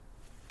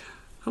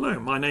Hello,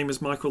 my name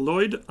is Michael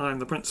Lloyd. I'm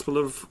the principal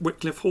of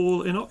Wycliffe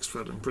Hall in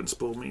Oxford, and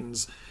principal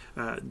means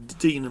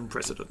Dean and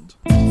President.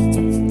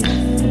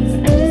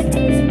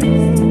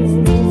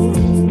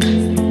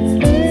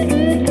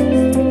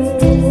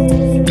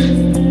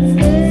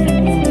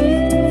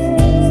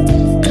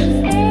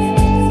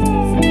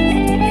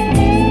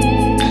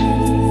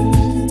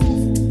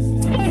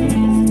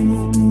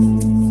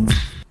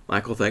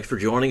 Michael, thanks for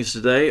joining us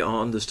today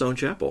on the Stone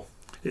Chapel.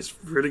 It's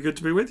really good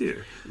to be with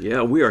you.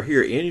 Yeah, we are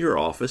here in your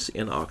office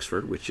in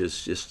Oxford, which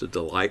is just a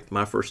delight.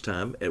 My first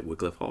time at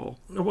Wycliffe Hall.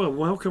 Well,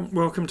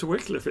 welcome to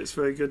Wycliffe. It's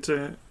very good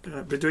to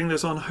be doing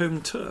this on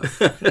home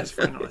turf. It's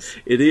very nice.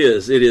 It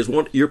is.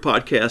 Your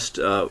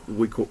podcast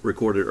we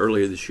recorded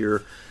earlier this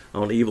year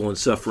on evil and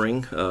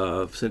suffering,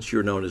 since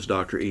you're known as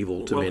Dr.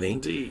 Evil to many.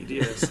 Indeed,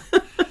 yes.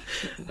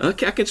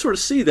 Okay, I can sort of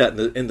see that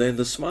in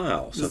the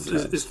smile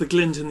sometimes. It's the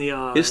glint in the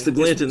eye. It's the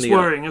glint in the eye.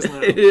 It's worrying,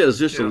 isn't it? It is,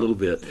 just a little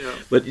bit. Yeah.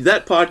 But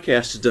that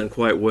podcast has done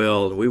quite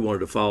well, and we wanted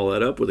to follow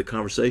that up with a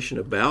conversation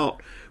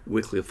about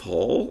Wycliffe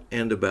Hall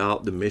and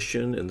about the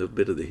mission and a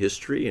bit of the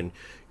history and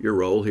your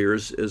role here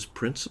as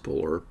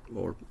principal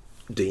or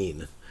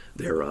dean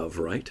thereof,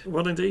 right?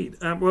 Well, indeed.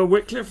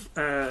 Wycliffe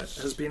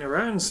has been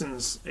around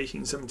since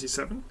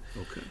 1877.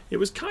 Okay. It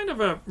was kind of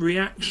a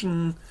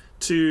reaction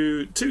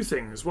to two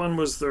things. One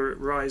was the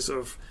rise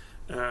of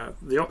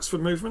the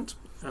Oxford movement,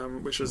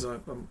 which is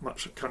a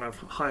much kind of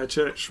higher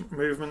church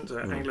movement,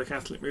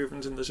 Anglo-Catholic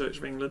movement in the Church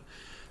of England,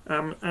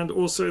 and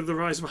also the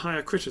rise of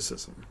higher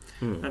criticism.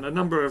 And a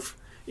number of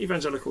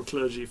evangelical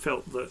clergy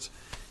felt that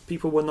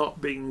people were not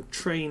being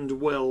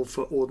trained well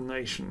for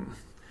ordination,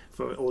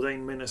 for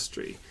ordained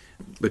ministry.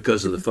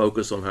 Because of the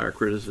focus on higher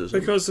criticism?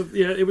 Because of,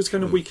 it was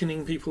kind of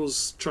weakening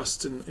people's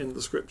trust in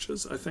the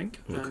scriptures, I think.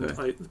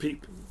 Okay.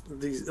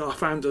 And our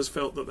founders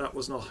felt that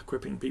was not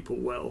equipping people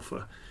well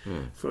for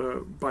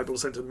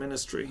Bible-centered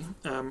ministry.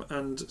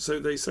 And so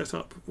they set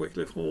up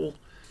Wycliffe Hall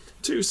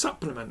to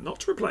supplement,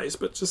 not to replace,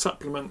 but to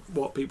supplement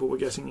what people were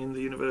getting in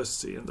the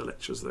university and the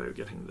lectures they were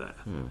getting there.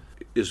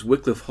 Is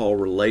Wycliffe Hall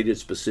related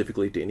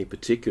specifically to any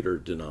particular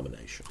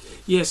denomination?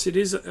 Yes, it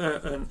is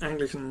an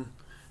Anglican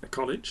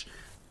college.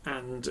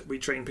 And we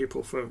train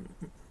people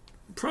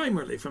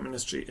primarily for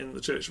ministry in the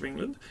Church of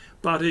England,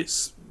 but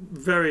it's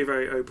very,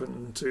 very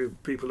open to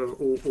people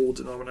of all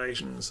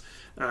denominations.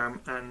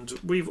 And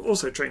we've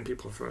also trained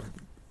people for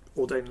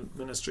ordained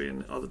ministry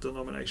in other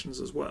denominations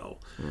as well.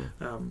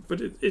 But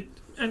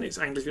it's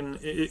Anglican.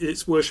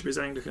 Its worship is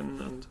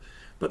Anglican,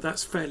 but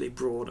that's fairly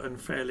broad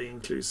and fairly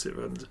inclusive,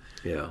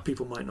 and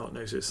people might not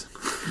notice.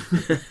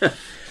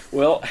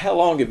 Well, how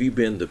long have you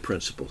been the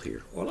principal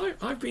here? Well,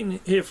 I've been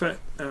here for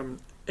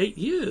 8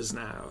 years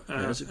now,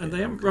 and they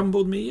haven't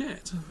rumbled me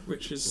yet,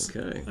 which is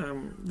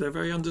they're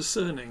very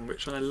undiscerning,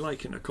 which I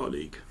like in a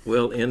colleague.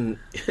 Well,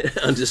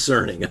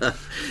 undiscerning.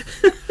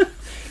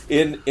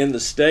 in the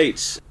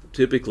States,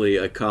 typically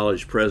a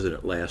college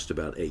president lasts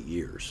about 8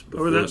 years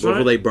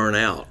before they burn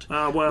out.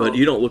 But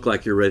you don't look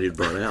like you're ready to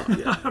burn out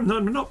yet. I'm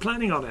not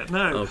planning on it.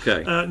 No.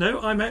 Okay. No,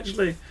 I'm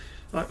actually.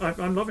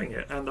 I'm loving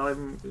it, and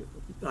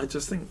I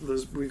just think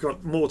we've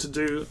got more to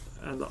do,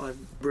 and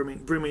I'm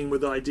brimming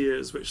with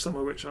ideas, some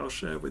of which I'll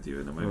share with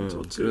you in a moment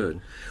or two.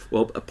 Good.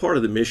 Well, a part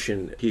of the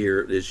mission here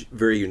is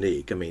very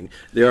unique. I mean,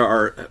 there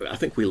are, I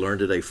think we learned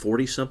today,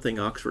 40-something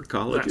Oxford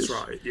colleges.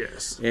 That's right,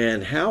 yes.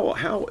 And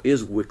how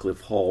is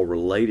Wycliffe Hall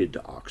related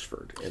to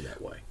Oxford in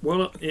that way?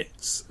 Well,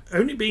 it's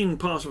only been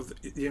part of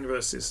the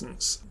university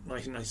since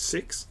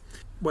 1996,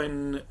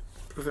 when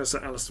Professor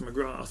Alistair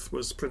McGrath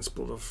was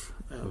principal of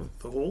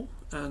the hall,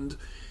 and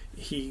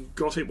he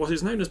got it what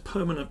is known as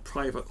permanent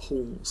private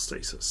hall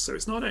status. So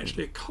it's not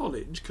actually a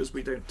college, because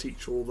we don't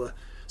teach all the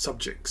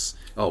subjects.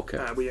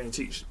 Okay. We only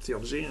teach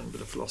theology and a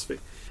bit of philosophy.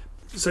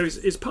 So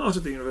it's part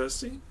of the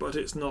university, but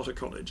it's not a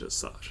college as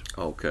such.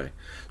 Okay.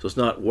 So it's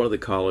not one of the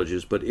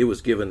colleges, but it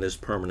was given this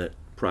permanent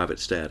private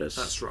status.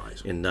 That's right.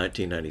 In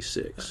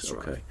 1996. That's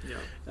okay. Right.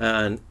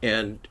 Yeah.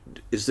 And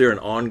is there an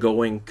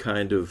ongoing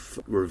kind of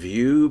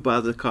review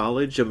by the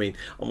college? I mean,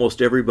 almost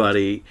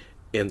everybody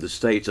in the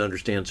States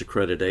understands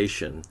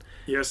accreditation.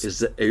 Yes. Is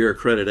that your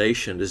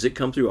accreditation? Does it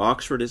come through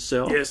Oxford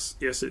itself? Yes.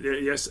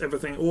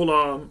 Everything. All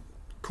our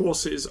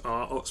courses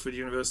are Oxford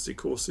University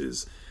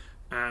courses.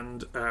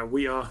 And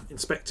we are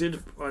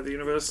inspected by the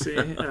university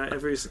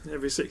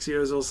every 6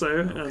 years or so.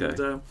 Okay. And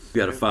you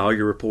got to file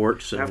your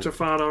reports. Have to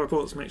file our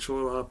reports, make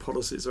sure our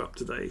policies are up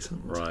to date,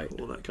 and right.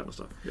 all that kind of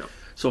stuff. Yep.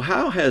 So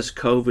how has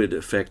COVID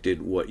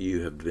affected what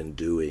you have been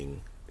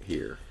doing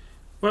here?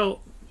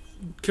 Well,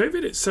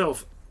 COVID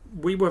itself,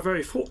 we were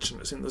very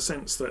fortunate in the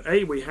sense that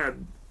we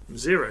had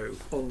 0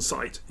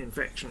 on-site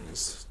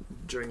infections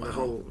during the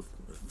whole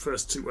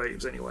first 2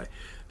 waves anyway,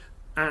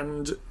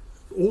 and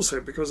also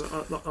because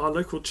our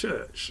local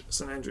church,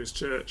 St Andrew's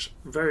Church,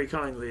 very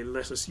kindly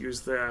let us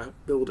use their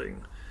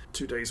building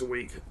 2 days a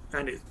week,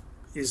 and it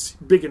is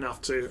big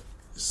enough to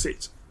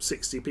sit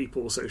 60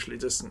 people socially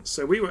distanced.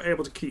 So we were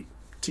able to keep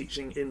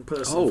teaching in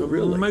person for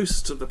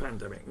most of the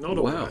pandemic. Not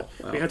all of it.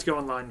 Wow. We had to go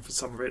online for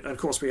some of it, and of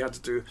course we had to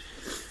do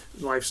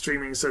live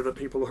streaming so that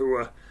people who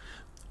were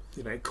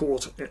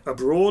caught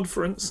abroad,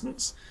 for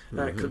instance,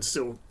 could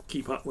still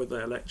keep up with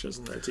their lectures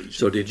and their teaching.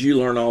 So did you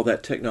learn all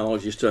that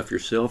technology stuff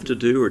yourself to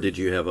do, or did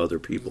you have other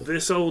people?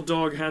 This old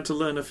dog had to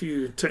learn a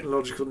few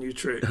technological new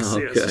tricks.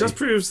 Okay. Yes, it just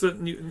proves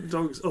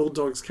that old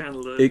dogs can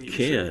learn. It new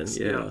can, tricks.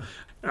 yeah.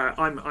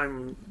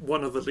 I'm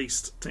one of the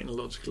least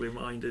technologically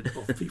minded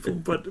of people,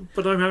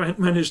 but I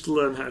managed to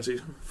learn how to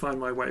find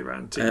my way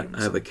around Teams.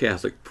 I have a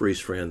Catholic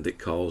priest friend that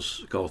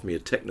calls me a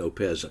techno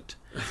peasant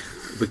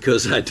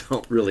because I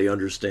don't really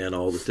understand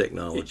all the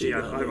technology.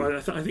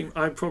 Yeah, I think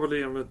I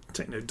probably am a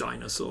techno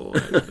dinosaur.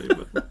 Actually,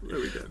 but there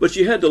we go. But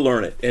you had to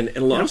learn it, and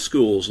a lot of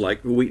schools,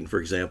 like Wheaton, for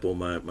example,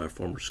 my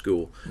former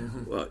school,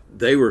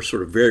 they were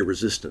sort of very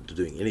resistant to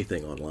doing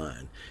anything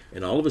online,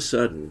 and all of a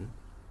sudden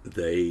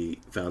they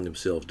found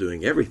themselves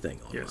doing everything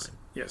online.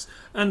 Yes.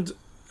 And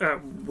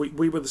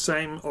we were the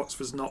same.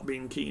 Oxford's not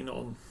been keen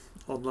on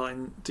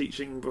online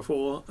teaching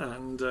before,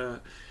 and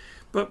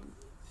but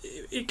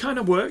it kind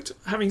of worked.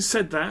 Having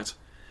said that,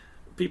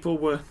 people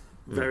were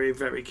very,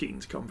 very keen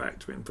to come back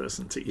to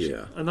in-person teaching.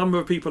 Yeah. A number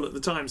of people at the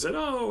time said,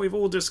 we've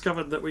all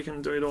discovered that we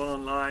can do it all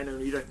online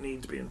and you don't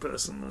need to be in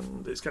person,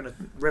 and it's going to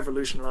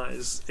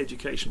revolutionise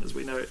education as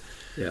we know it.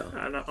 Yeah.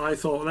 And I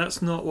thought,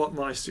 that's not what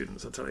my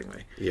students are telling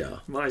me. Yeah.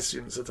 My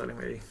students are telling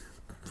me,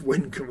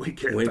 when can we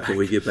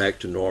get back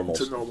to normal?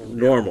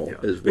 Normal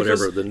is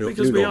whatever the new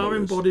because we are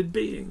is. Embodied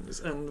beings,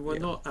 and we're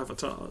not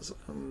avatars,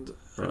 and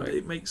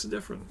it makes a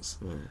difference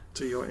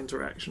to your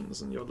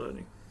interactions and your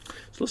learning.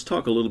 So let's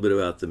talk a little bit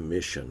about the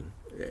mission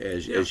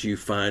as you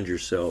find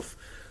yourself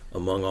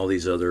among all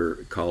these other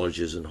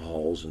colleges and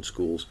halls and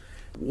schools.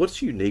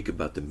 What's unique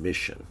about the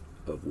mission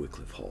of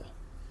Wycliffe Hall?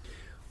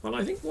 Well,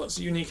 I think what's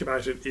unique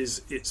about it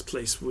is its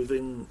place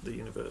within the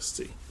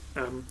university.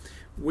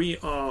 We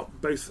are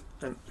both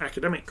an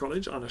academic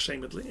college,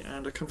 unashamedly,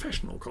 and a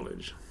confessional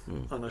college,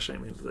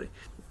 unashamedly.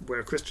 We're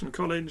a Christian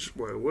college,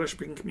 we're a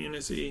worshipping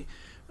community,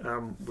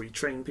 we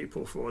train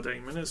people for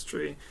ordained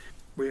ministry,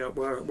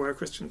 we're a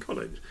Christian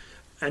college.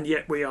 And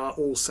yet we are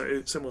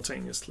also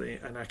simultaneously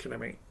an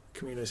academic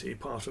community,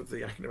 part of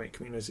the academic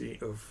community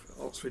of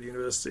Oxford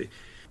University.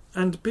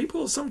 And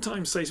people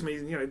sometimes say to me,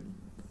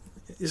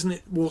 isn't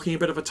it walking a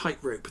bit of a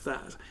tightrope,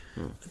 that?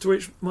 To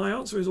which my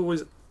answer is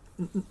always,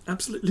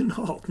 absolutely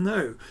not,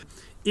 no.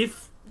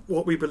 If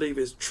what we believe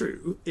is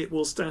true, it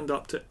will stand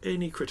up to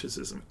any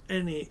criticism,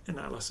 any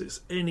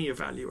analysis, any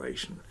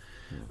evaluation.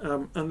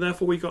 And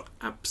therefore we got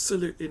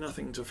absolutely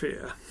nothing to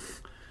fear.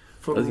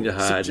 Nothing to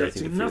hide,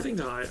 nothing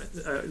to hide.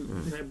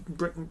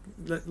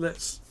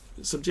 Let's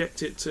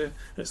subject it to,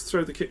 let's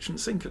throw the kitchen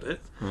sink at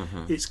it.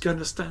 It's going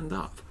to stand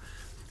up.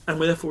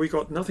 And therefore we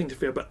got nothing to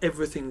fear but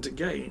everything to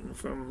gain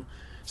from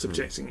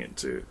subjecting it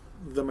to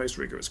the most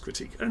rigorous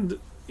critique. And,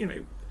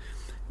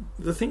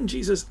 the thing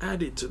Jesus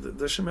added to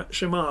the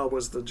Shema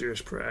was the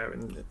Jewish prayer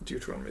in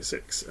Deuteronomy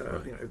 6.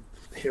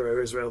 Hear,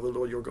 O Israel, the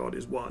Lord your God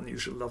is one. You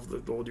shall love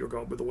the Lord your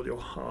God with all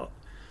your heart,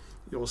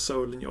 your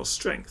soul, and your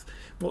strength.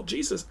 What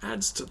Jesus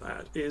adds to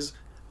that is,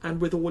 and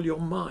with all your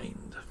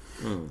mind.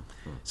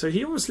 So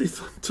he obviously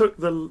took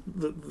the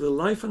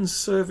life and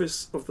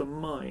service of the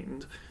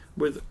mind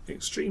with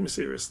extreme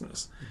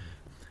seriousness.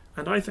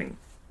 And I think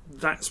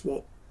that's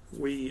what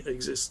we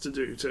exist to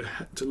do,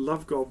 to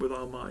love God with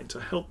our mind,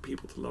 to help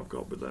people to love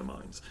God with their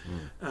minds,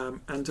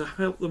 and to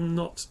help them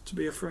not to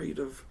be afraid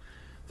of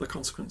the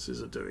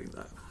consequences of doing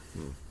that.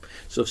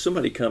 So if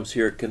somebody comes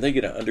here, can they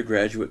get an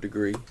undergraduate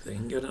degree? They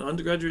can get an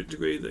undergraduate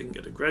degree, they can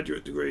get a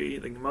graduate degree,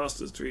 they can get a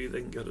master's degree,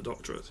 they can get a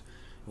doctorate.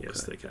 Okay.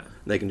 Yes, they can.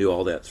 They can do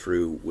all that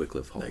through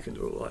Wycliffe Hall? They can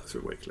do all that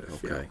through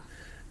Wycliffe, okay.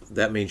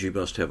 That means you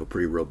must have a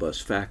pretty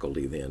robust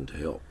faculty then to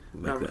help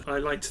make that. I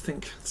like to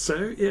think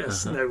so,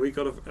 yes. No, we've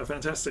got a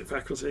fantastic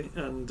faculty,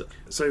 and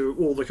so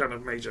all the kind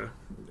of major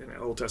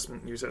Old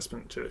Testament, New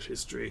Testament, church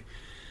history,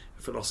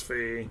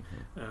 philosophy,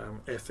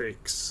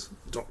 ethics,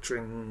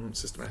 doctrine,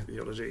 systematic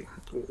theology,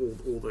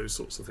 all those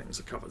sorts of things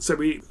are covered. So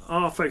we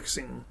are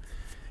focusing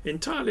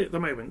entirely at the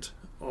moment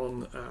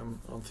on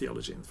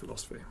theology and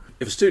philosophy.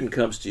 If a student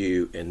comes to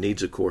you and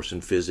needs a course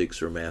in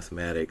physics or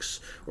mathematics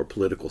or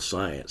political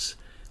science,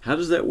 how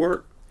does that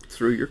work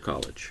through your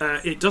college?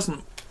 It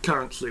doesn't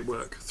currently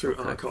work through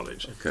our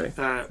college.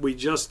 Okay. We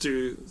just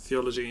do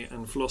theology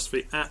and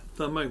philosophy at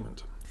the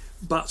moment.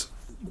 But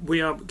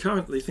we are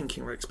currently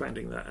thinking of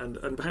expanding that,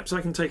 and perhaps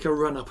I can take a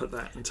run up at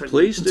that and tell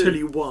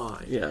you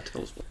why. Yeah,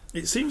 tell us why.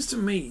 It seems to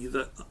me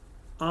that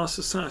our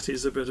society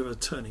is a bit of a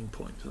turning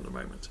point at the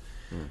moment.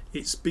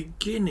 It's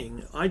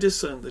beginning, I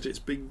discern that it's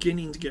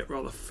beginning to get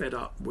rather fed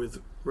up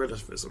with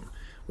relativism,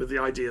 with the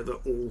idea that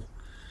all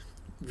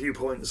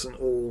viewpoints and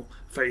all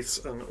faiths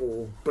and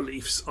all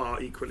beliefs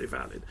are equally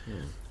valid.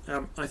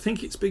 I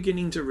think it's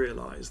beginning to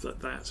realise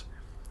that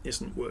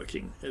isn't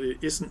working.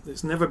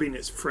 It's never been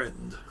its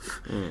friend.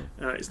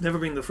 It's never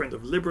been the friend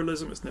of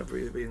liberalism, it's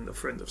never been the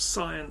friend of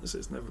science,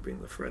 it's never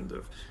been the friend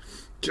of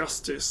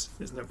justice,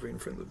 it's never been the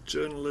friend of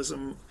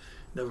journalism,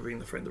 never been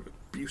the friend of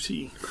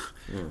beauty.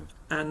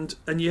 And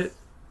yet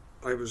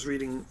I was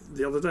reading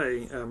the other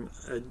day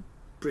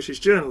British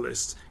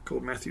journalist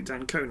called Matthew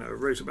D'Ancona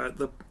wrote about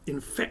the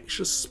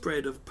infectious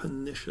spread of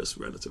pernicious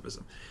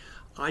relativism.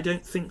 I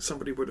don't think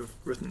somebody would have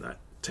written that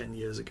 10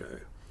 years ago.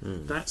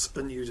 That's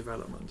a new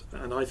development,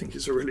 and I think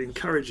it's a really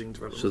encouraging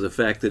development. So the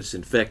fact that it's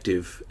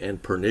infective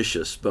and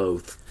pernicious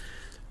both,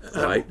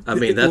 right? I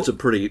mean, that's a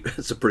pretty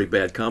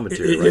bad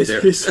commentary right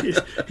there.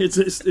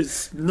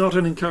 It's not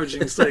an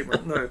encouraging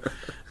statement, no.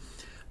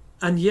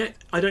 And yet,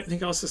 I don't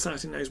think our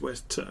society knows where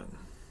to turn.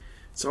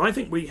 So I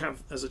think we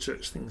have, as a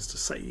church, things to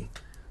say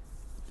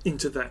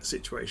into that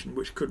situation,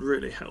 which could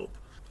really help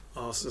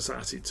our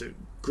society to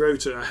grow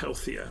to a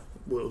healthier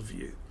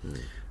worldview.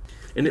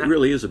 And it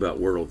really is about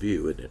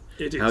worldview, isn't it?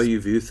 It is. How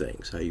you view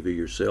things, how you view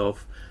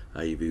yourself,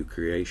 how you view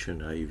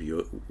creation, how you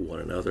view one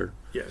another.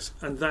 Yes,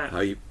 and that...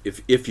 How you,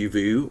 if you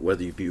view,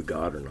 whether you view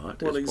God or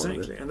not. Well,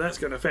 exactly, and that's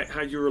going to affect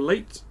how you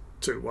relate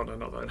to one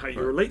another and how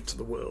you relate to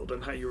the world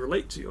and how you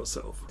relate to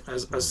yourself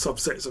as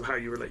subsets of how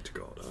you relate to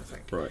God, I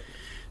think. Right.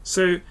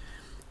 So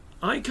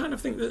I kind of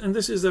think that, and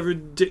this is a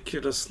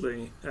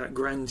ridiculously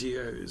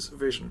grandiose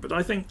vision, but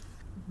I think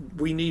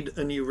we need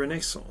a new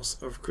renaissance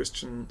of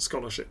Christian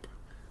scholarship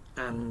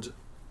and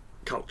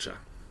culture.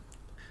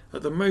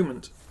 At the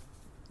moment,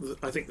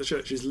 I think the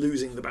church is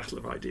losing the battle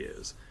of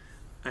ideas,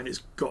 and it's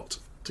got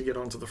to get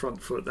onto the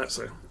front foot. That's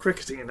a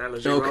cricketing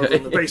analogy rather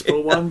than the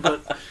baseball one,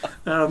 but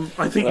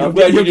I think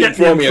you'll get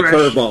throw me a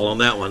curveball on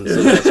that one.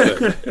 So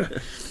that's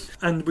good.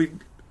 And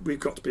we've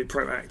got to be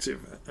proactive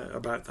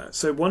about that.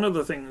 So one of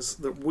the things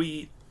that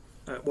we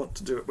want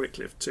to do at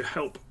Wycliffe to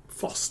help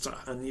foster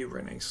a new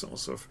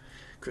renaissance of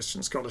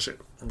Christian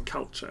scholarship and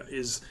culture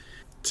is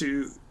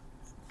to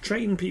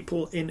train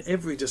people in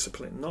every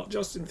discipline, not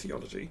just in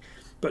theology,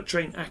 but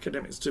train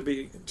academics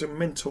to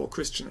mentor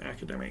Christian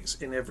academics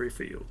in every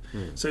field.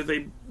 So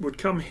they would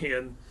come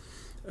here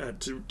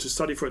to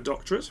study for a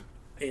doctorate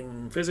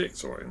in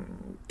physics or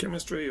in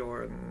chemistry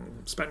or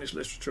in Spanish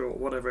literature or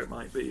whatever it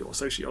might be, or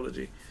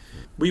sociology.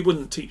 We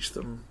wouldn't teach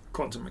them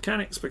quantum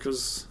mechanics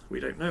because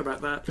we don't know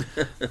about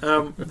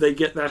that. They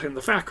get that in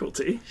the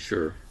faculty.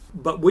 Sure.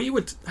 But we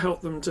would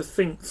help them to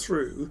think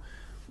through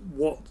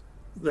what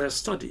they're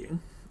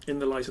studying in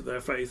the light of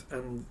their faith,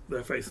 and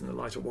their faith in the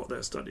light of what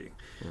they're studying.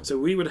 So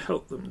we would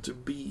help them to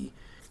be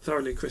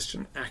thoroughly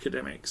Christian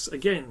academics,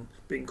 again,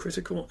 being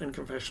critical and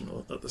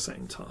confessional at the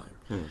same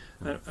time.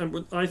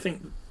 And I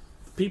think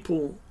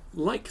people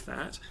like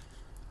that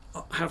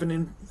have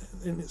an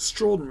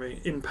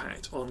extraordinary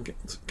impact on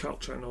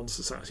culture and on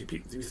society.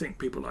 You think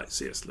people like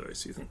C.S.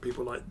 Lewis, you think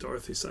people like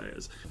Dorothy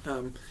Sayers,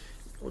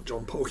 or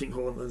John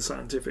Polkinghorne in the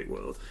scientific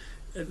world.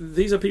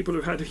 These are people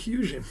who've had a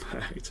huge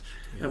impact,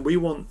 and we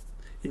want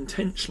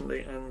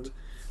intentionally and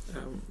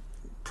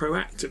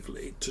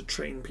proactively to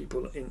train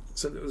people in,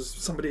 so there was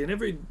somebody in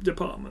every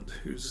department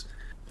who's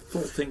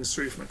thought things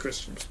through from a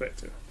Christian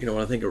perspective. You know,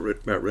 when I think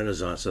about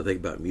Renaissance, I think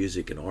about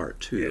music and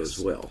art too, as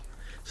well.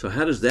 So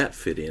how does that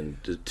fit in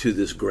to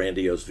this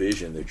grandiose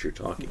vision that you're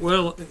talking about?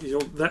 Well,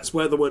 that's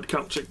where the word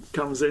culture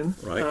comes in.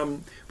 Right.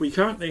 We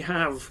currently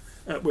have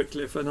at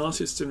Wycliffe an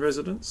artist in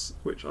residence,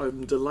 which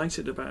I'm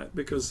delighted about,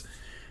 because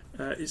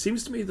it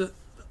seems to me that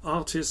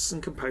artists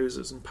and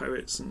composers and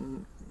poets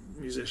and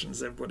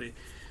musicians, everybody,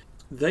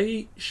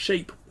 they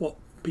shape what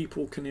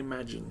people can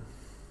imagine,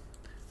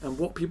 and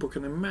what people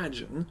can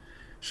imagine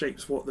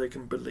shapes what they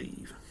can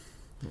believe.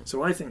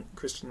 So I think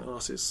Christian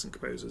artists and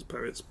composers,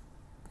 poets,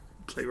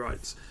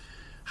 playwrights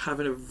have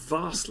a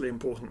vastly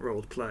important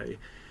role to play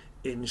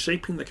in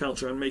shaping the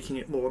culture and making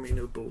it more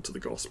amenable to the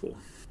gospel.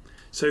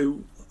 So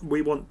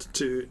we want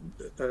to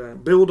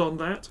build on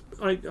that.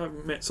 I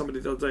met somebody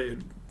the other day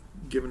who'd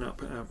given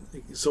up,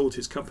 he sold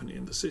his company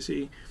in the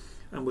city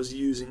and was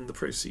using the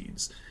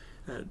proceeds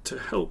to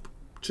help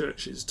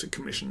churches to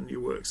commission new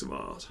works of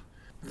art.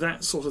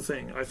 That sort of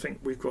thing, I think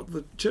we've got.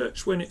 The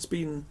church, when it's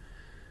been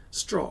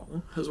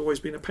strong, has always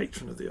been a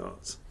patron of the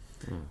arts.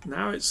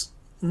 Now it's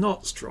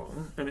not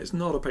strong and it's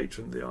not a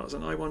patron of the arts,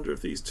 and I wonder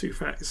if these two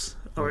facts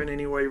are in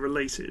any way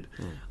related.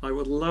 I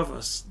would love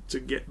us to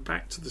get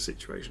back to the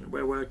situation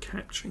where we're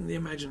capturing the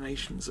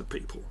imaginations of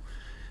people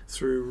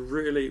through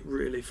really,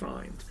 really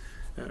fine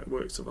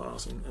works of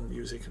art and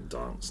music and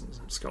dance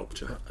and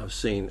sculpture. I've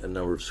seen a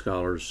number of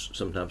scholars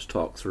sometimes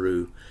talk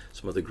through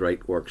some of the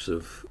great works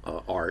of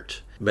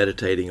art,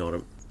 meditating on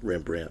a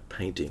Rembrandt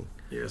painting.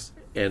 Yes.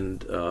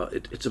 And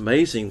it's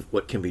amazing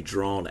what can be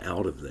drawn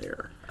out of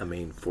there. I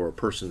mean, for a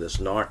person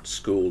that's not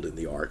schooled in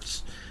the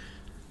arts,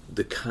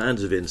 the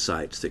kinds of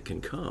insights that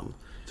can come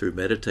through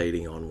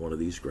meditating on one of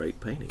these great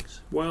paintings.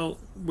 Well,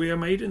 we are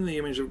made in the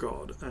image of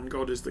God, and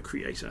God is the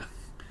creator.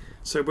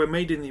 So we're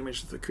made in the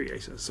image of the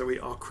creator, so we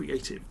are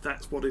creative.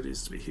 That's what it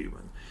is to be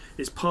human.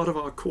 It's part of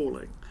our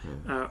calling.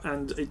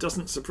 And it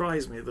doesn't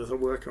surprise me that a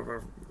work of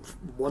a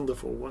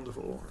wonderful,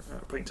 wonderful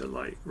painter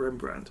like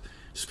Rembrandt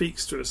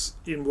speaks to us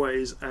in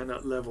ways and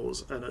at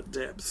levels and at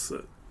depths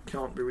that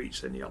can't be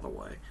reached any other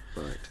way.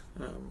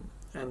 Right.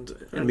 And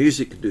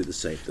music can do the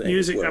same thing.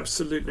 Music as well.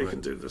 absolutely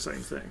can do the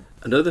same thing.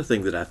 Another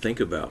thing that I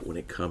think about when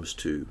it comes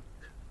to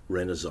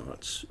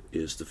Renaissance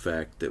is the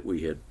fact that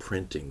we had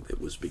printing that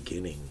was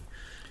beginning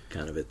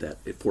kind of at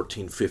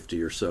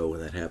 1450 or so, when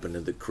that happened,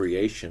 and the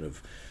creation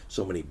of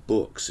so many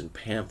books and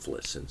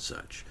pamphlets and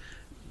such.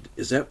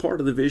 Is that part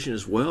of the vision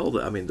as well?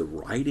 The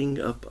writing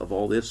of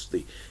all this,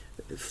 the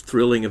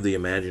thrilling of the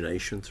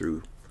imagination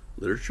through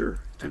literature?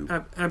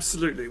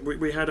 Absolutely.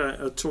 We had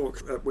a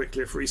talk at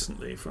Wycliffe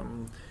recently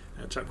from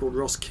a chap called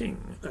Ross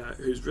King,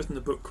 who's written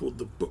a book called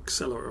The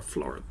Bookseller of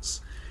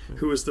Florence,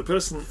 who was the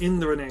person in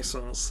the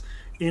Renaissance,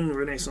 in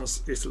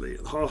Renaissance Italy,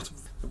 at the heart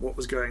of what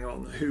was going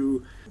on,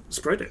 who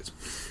spread it.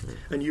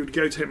 And you'd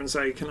go to him and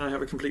say, can I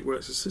have a complete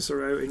works of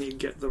Cicero? And he'd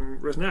get them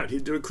written out.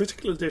 He'd do a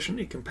critical edition,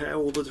 he'd compare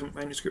all the different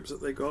manuscripts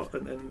that they got,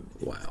 and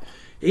wow.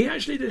 He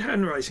actually did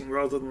handwriting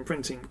rather than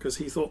printing, because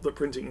he thought that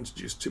printing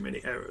introduced too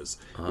many errors,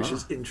 which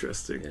is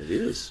interesting. It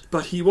is.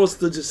 But he was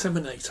the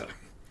disseminator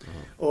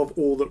of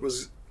all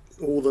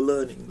the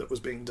learning that was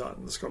being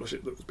done, the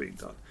scholarship that was being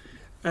done.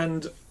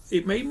 And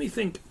it made me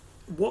think,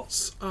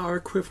 what's our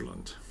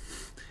equivalent?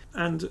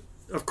 And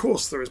of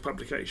course there is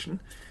publication,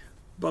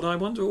 but I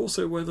wonder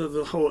also whether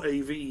the whole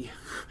AV,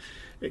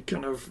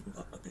 kind of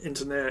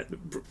internet,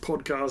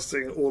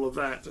 podcasting, all of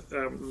that,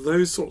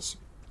 those sorts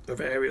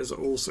of areas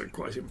are also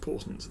quite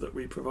important, that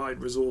we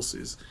provide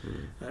resources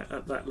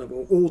at that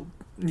level. All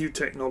new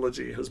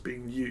technology has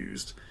been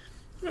used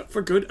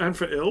for good and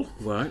for ill,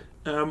 right?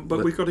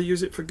 But we've got to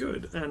use it for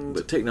good.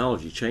 But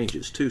technology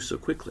changes too so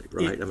quickly,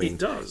 right? It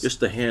does. Just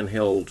the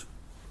handheld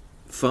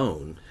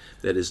phone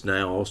that is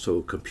now also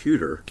a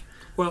computer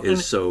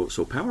is so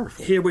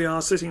powerful. Here we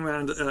are sitting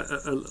around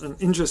an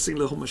interesting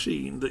little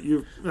machine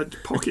a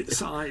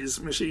pocket-size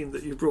machine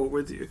that you brought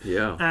with you,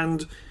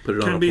 and put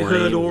it can on be plane,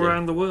 heard all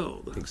around the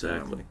world.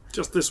 Exactly.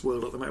 Just this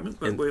world at the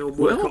moment, but and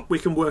we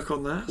can work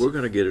on that. We're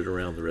going to get it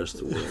around the rest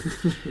of the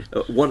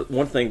world.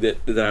 One thing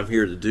that I'm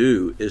here to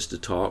do is to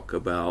talk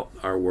about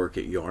our work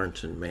at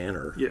Yarnton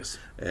Manor. Yes.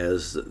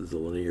 As the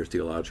Linear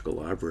Theological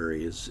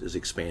Library is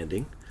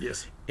expanding.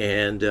 Yes.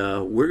 And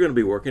we're going to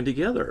be working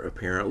together,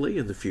 apparently,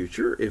 in the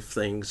future, if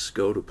things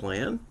go to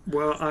plan.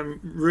 Well, I'm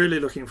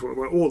really looking forward.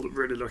 We're all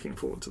really looking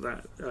forward to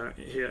that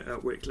here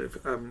at Wycliffe.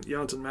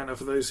 Yarnton Manor,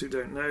 for those who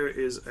don't know,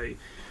 is a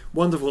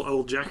wonderful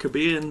old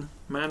Jacobean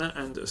manor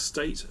and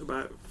estate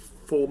about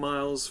 4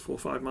 or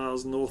 5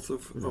 miles north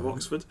of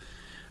Oxford,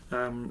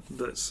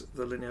 that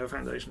the Linneo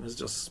Foundation has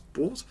just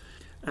bought.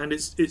 And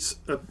it's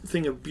a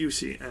thing of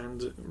beauty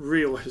and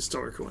real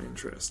historical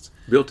interest.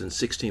 Built in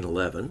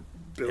 1611.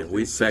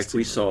 In fact,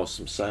 we saw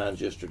some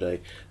signs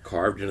yesterday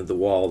carved into the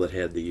wall that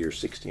had the year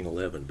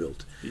 1611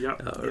 built. Yeah.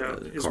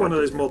 It's one of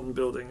those modern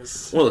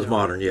buildings. One of those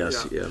modern,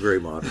 yes, very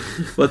modern.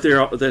 But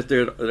there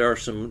are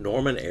some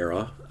Norman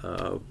era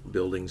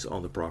buildings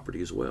on the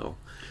property as well.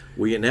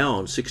 We now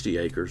own 60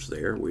 acres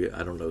there.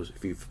 I don't know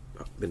if you've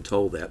been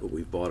told that, but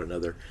we've bought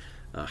another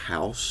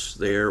house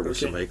there with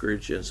some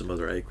acreage and some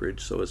other acreage,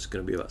 so it's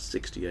going to be about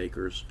 60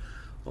 acres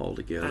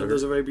altogether. And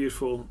there's a very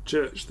beautiful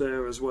church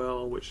there as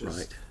well, which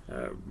is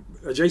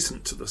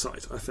adjacent to the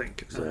site, I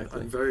think.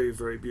 Exactly. And very,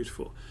 very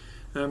beautiful.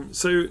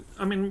 So,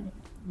 I mean,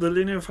 the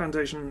Linneo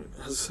Foundation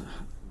has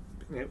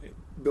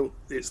built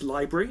its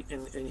library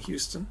in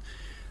Houston,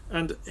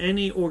 and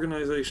any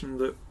organisation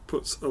that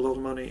puts a lot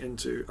of money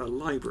into a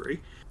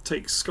library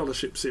takes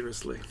scholarship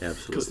seriously.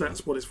 Absolutely. Because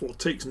that's what it's for,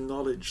 takes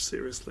knowledge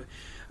seriously.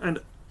 And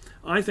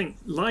I think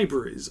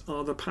libraries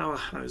are the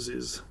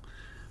powerhouses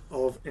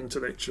of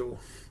intellectual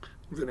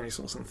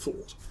Renaissance and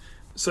thought.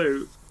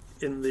 So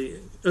in the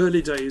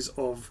early days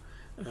of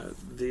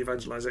the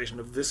evangelization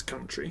of this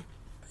country,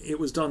 it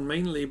was done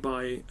mainly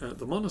by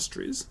the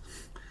monasteries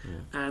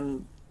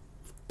and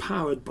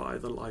powered by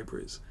the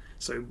libraries.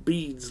 So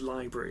Bede's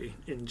library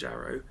in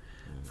Jarrow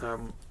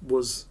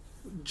was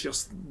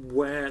just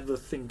where the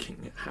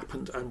thinking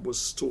happened and was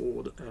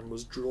stored and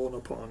was drawn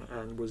upon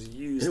and was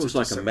used. And it was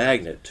like a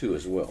magnet too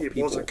as well. It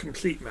was a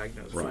complete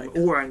magnet from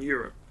all around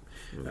Europe.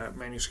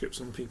 Manuscripts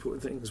and people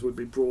and things would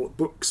be brought,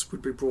 books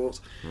would be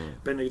brought.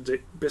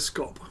 Benedict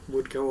Biscop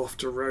would go off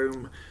to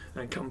Rome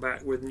and come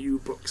back with new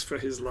books for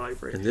his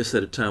library. And this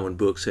at a time when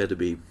books had to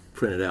be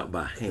printed out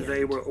by hand.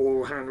 They were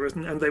all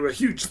handwritten, and they were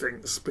huge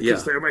things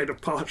because they were made of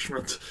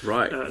parchment.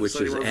 Right,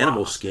 which is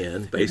animal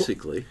skin,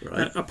 basically.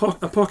 Right. A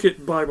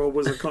pocket Bible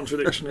was a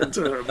contradiction in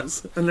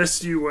terms,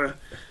 unless you were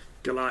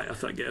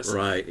Goliath, I guess.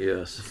 Right,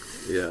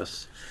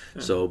 yes.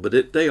 So,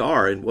 but they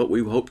are, and what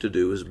we hope to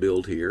do is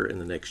build here in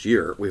the next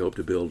year. We hope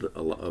to build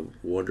a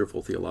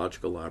wonderful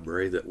theological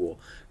library that will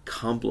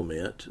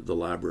complement the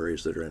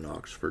libraries that are in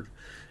Oxford,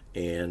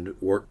 and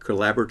work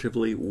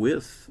collaboratively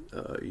with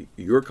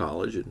your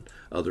college and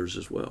others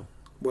as well.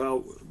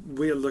 Well,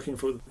 we are looking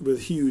for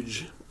with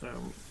huge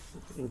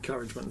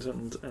encouragement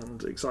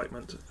and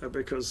excitement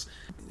because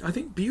I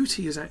think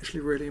beauty is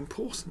actually really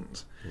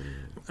important.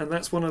 And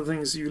that's one of the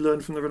things you learn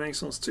from the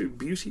Renaissance too.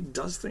 Beauty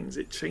does things,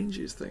 it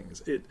changes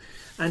things, it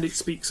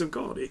speaks of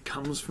God. It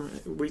comes from,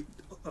 we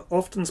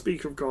often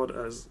speak of God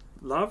as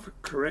love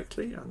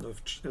correctly, and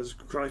as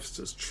Christ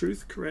as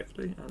truth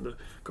correctly, and of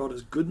God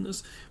as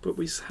goodness, but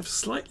we have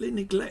slightly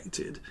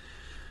neglected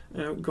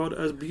God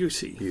as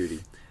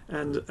beauty.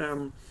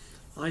 And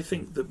I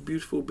think that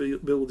beautiful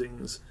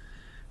buildings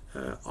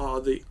are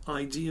the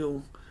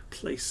ideal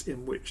place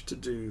in which to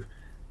do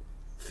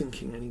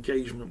thinking and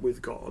engagement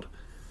with God.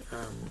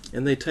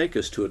 And they take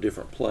us to a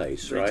different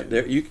place, right?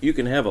 do. You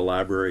can have a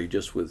library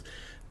just with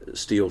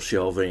steel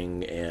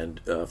shelving and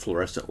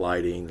fluorescent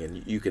lighting,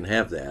 and you can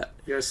have that.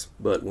 Yes.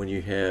 But when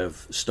you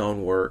have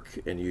stonework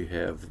and you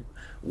have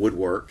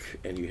woodwork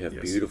and you have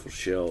beautiful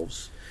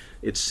shelves,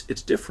 it's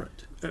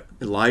different.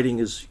 Lighting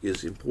is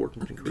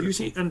important and critical.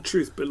 Beauty and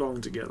truth belong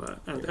together,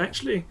 and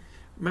actually,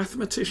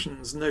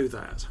 mathematicians know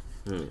that.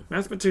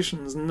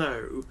 Mathematicians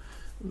know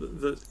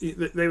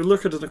that they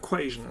look at an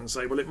equation and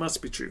say, well, it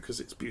must be true because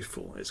it's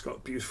beautiful. It's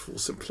got beautiful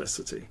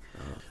simplicity,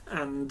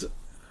 and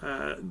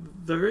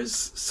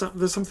there's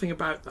something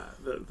about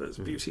that's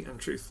beauty and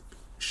truth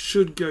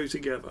should go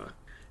together.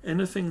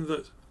 Anything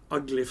that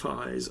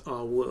uglifies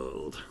our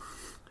world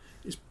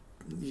is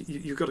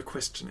you've got to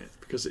question it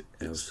because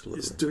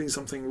it's doing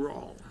something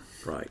wrong.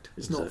 Right.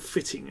 It's not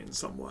fitting in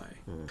some way.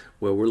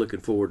 Well, we're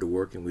looking forward to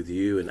working with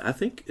you, and I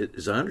think,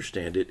 as I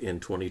understand it, in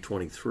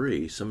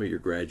 2023, some of your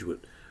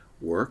graduate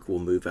work will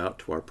move out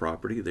to our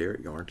property there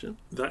at Yarnton.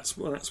 That's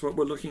what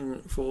we're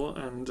looking for,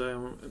 and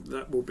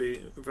that will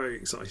be very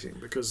exciting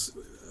because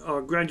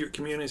our graduate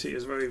community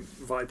is a very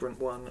vibrant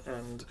one,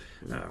 and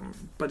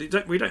but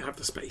we don't have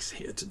the space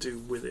here to do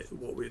with it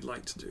what we'd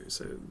like to do.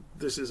 So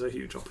this is a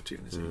huge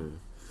opportunity. Yeah.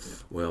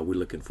 Well, we're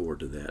looking forward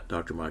to that.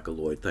 Dr. Michael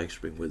Lloyd, thanks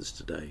for being with us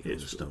today in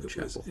Stone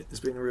Chapel.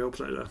 It's been a real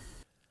pleasure.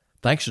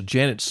 Thanks to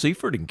Janet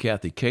Seifert and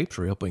Kathy Capes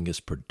for helping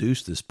us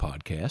produce this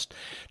podcast.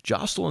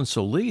 Jocelyn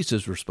Solis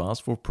is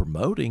responsible for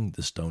promoting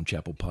the Stone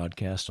Chapel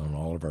podcast on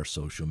all of our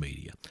social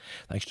media.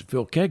 Thanks to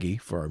Phil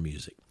Keggy for our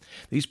music.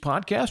 These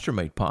podcasts are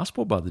made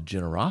possible by the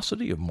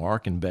generosity of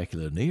Mark and Becky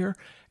Lanier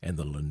and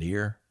the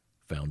Lanier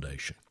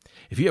Foundation.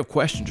 If you have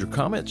questions or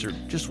comments or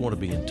just want to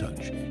be in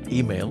touch,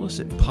 email us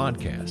at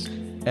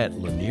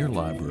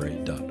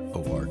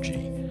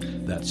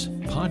podcast@lanierlibrary.org. That's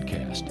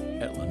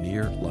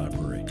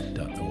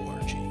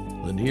podcast@lanierlibrary.org.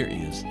 Lanier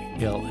is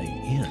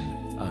Lanier.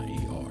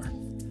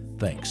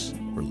 Thanks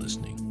for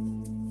listening.